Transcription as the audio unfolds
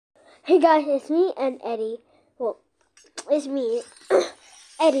Hey guys, it's me and Eddie. Well, it's me,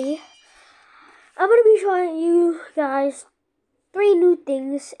 Eddie. I'm gonna be showing you guys 3 new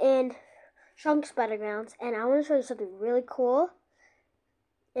things in Shunk's Battlegrounds, and I want to show you something really cool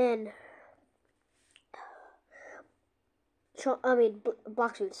in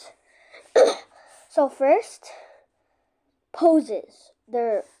block suits. So first, poses.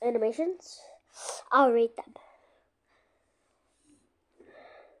 Their animations. I'll rate them.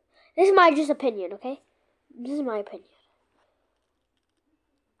 This is my just opinion, okay? This is my opinion.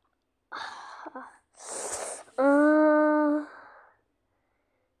 I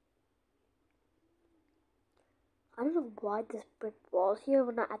don't know why this brick wall is here.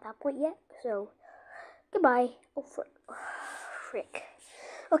 We're not at that point yet, so goodbye. Oh, frick.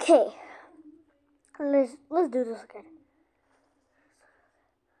 Okay, let's do this again.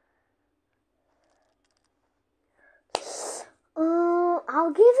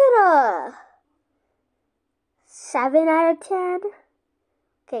 I'll give it a 7 out of 10.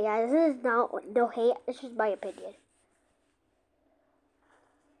 Okay, guys, this is no hate. It's just my opinion.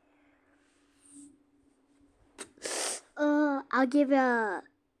 I'll give it a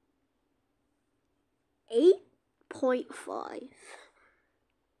 8.5.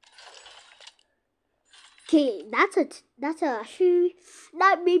 Okay, that's actually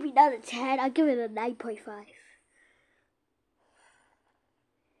not a 10. I'll give it a 9.5.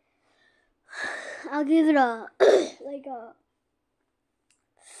 I'll give it a like a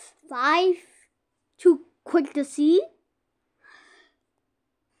 5. Too quick to see.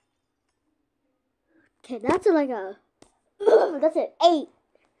 Okay, that's like a that's an 8.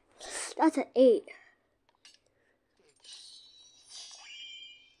 That's an 8.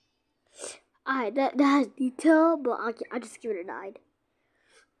 Alright, that has detail, but I'll just give it a 9.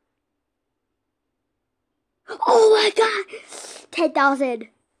 Oh my god! 10,000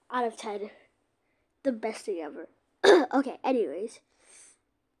 out of 10. The best thing ever. Okay, anyways.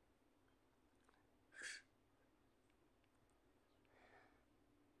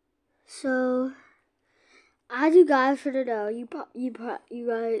 So, as you guys should know, you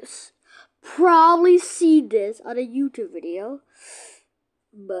guys probably see this on a YouTube video,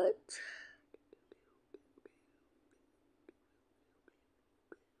 but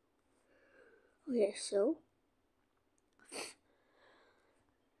okay, so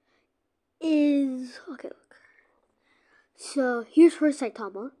look. So here's her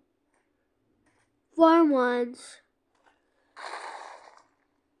Saitama. Farm ones.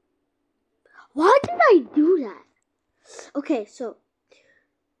 Why did I do that? Okay, so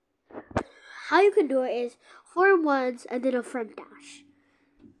how you can do it is form ones and then a front dash.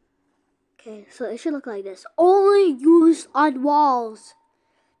 Okay, so it should look like this. Only used on walls.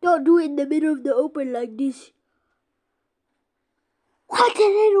 Don't do it in the middle of the open like this. Why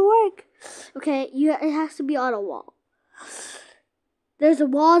didn't it work? Okay, it has to be on a wall. There's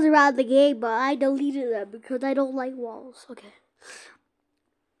walls around the game, but I deleted them because I don't like walls. Okay.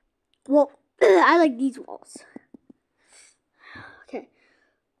 Well, I like these walls. Okay.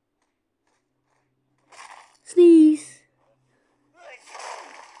 Sneeze.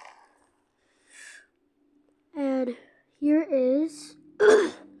 And here is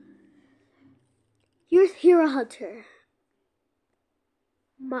here's Hero Hunter.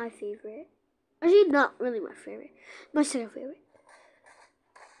 My favorite. Actually, not really my favorite. My second favorite.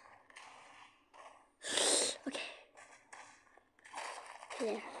 Okay.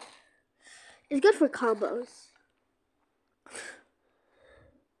 Yeah. It's good for combos.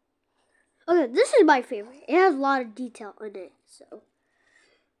 Okay, this is my favorite. It has a lot of detail in it, so.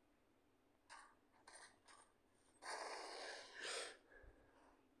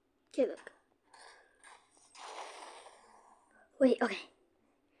 Okay, look. Wait, okay.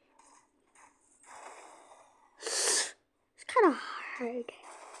 It's kind of hard.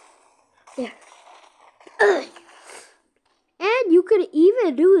 Yeah. And you could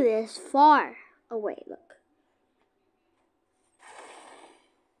even do this far away, look.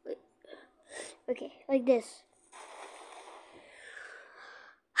 Wait. Okay, like this.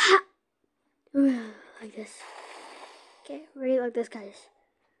 Like this. Okay, ready like this, guys.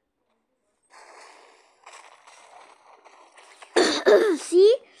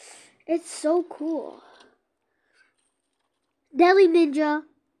 See? It's so cool. Deadly Ninja,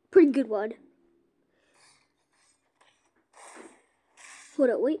 pretty good one. Hold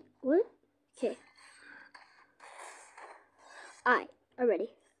up, wait, what? Okay. Alright, I'm ready.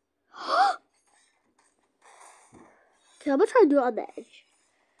 Okay, I'm gonna try to do it on the edge.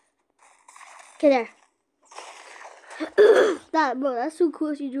 Okay, there. That's so cool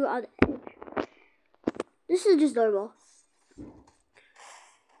if you do it on the edge. This is just normal.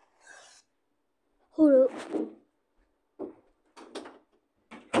 Hold up.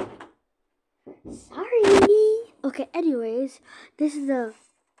 Sorry. Okay, anyways, this is the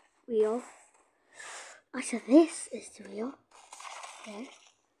wheel. Actually, this is the wheel. Okay.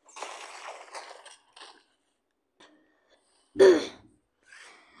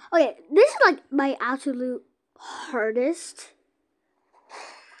 Okay, this is like my absolute hardest.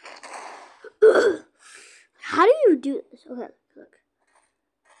 How do you do this? Okay, look.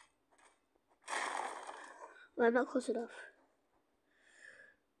 Well, I'm not close enough.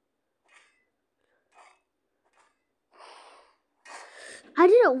 I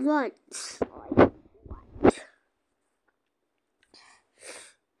did it once.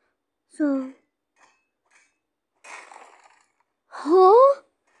 So, huh?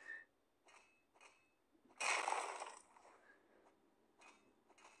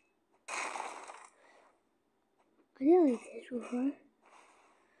 I did like this before.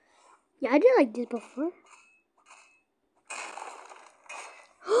 Yeah, I did like this before.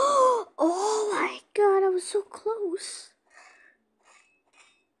 Oh my god, I was so close.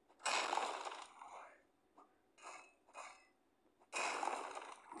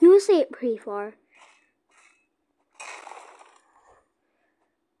 You say it pretty far.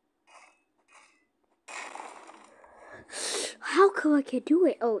 How come I can't do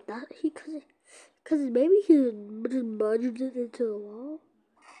it? Oh, that because maybe he just merged it into the wall.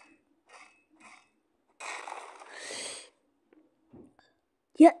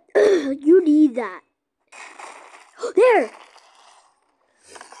 Yeah, you need that. There.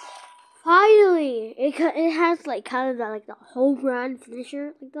 Finally, it has like kind of that like the whole grand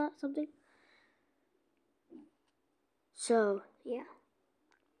finisher like that something. So yeah.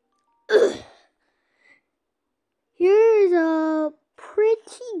 Here's a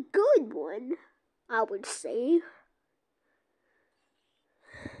pretty good one, I would say.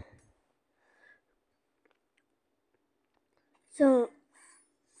 So,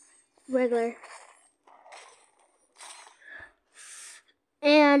 regular.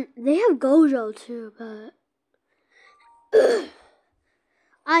 And they have Gojo too, but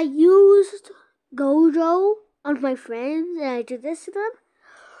I used Gojo on my friends and I did this to them.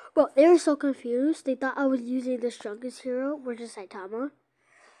 But they were so confused. They thought I was using the strongest hero, which is Saitama.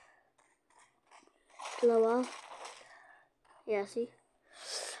 LOL. Yeah, see?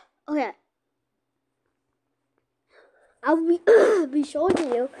 Okay. I'll be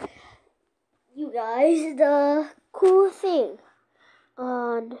showing you guys the cool thing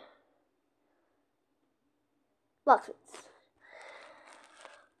on boxes.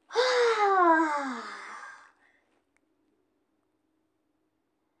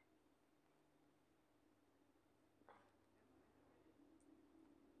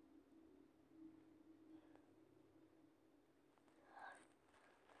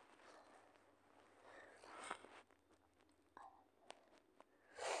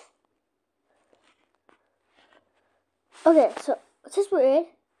 Okay, so since we're in,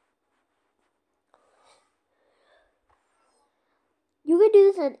 you can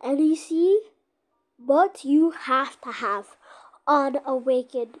do this on NEC, but you have to have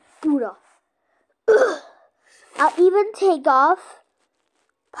unawakened Buddha. I'll even take off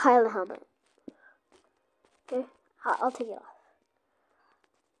pilot helmet. Okay, I'll take it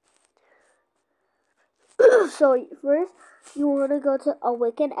off. So first, you want to go to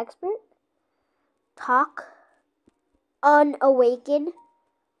Awaken Expert, talk, unawaken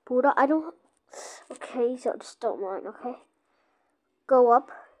Buddha. I don't. Okay, so just don't mind. Okay, go up,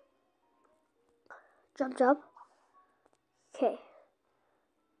 jump. Okay.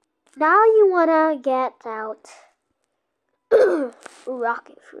 Now you wanna get out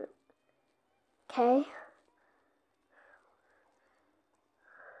rocket fruit. Okay.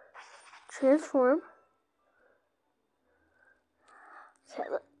 Transform. Okay,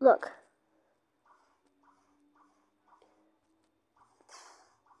 look.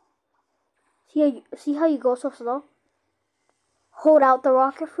 See how you go so slow? Hold out the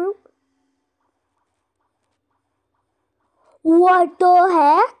rocket fruit. What the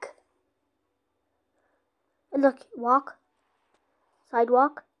heck? And look, walk.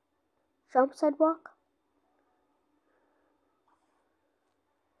 Sidewalk. Jump sidewalk.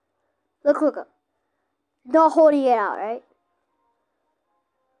 Look. Not holding it out, right?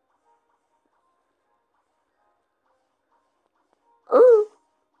 Ooh.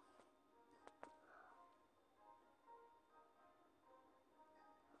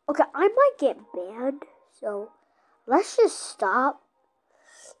 Okay, I might get banned, so let's just stop.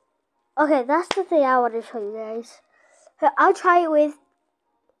 Okay, that's the thing I want to show you guys. Okay, I'll try it with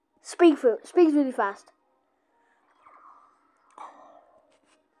spring fruit. Spring's really fast.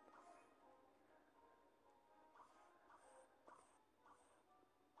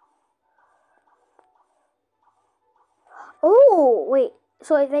 Oh, wait.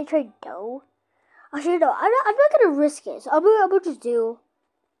 So if they trade dough? Actually, no. I'm not gonna risk it. So I'm gonna just do.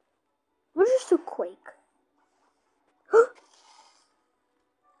 I'm gonna just do Quake.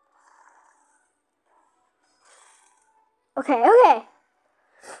 Okay, okay.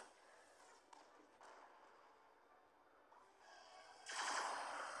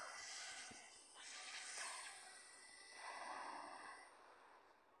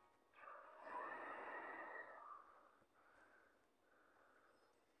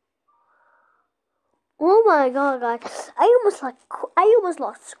 Oh my god, guys! I almost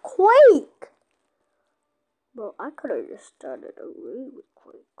lost Quake. Bro, I could have just started away with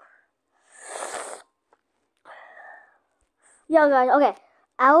Quake. Yeah, guys. Okay,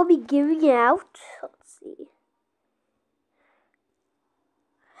 I will be giving out. Let's see.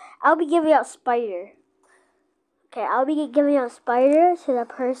 I'll be giving out Spider. Okay, I'll be giving out Spider to the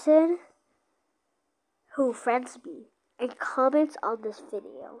person who friends me and comments on this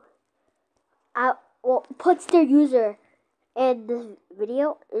video. Puts their user in this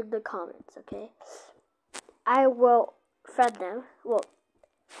video in the comments, okay? I will friend them. Well,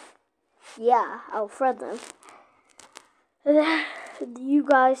 yeah, I'll friend them. You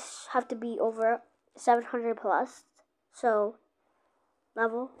guys have to be over 700 plus, so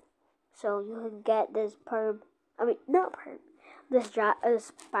level, so you can get this perm. I mean, not perm. This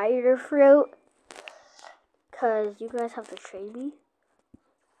spider fruit, cause you guys have to train me.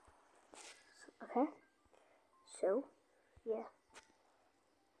 Okay. So, yeah.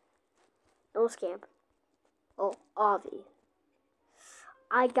 No scam. Oh, Avi.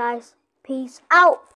 Alright, guys. Peace out.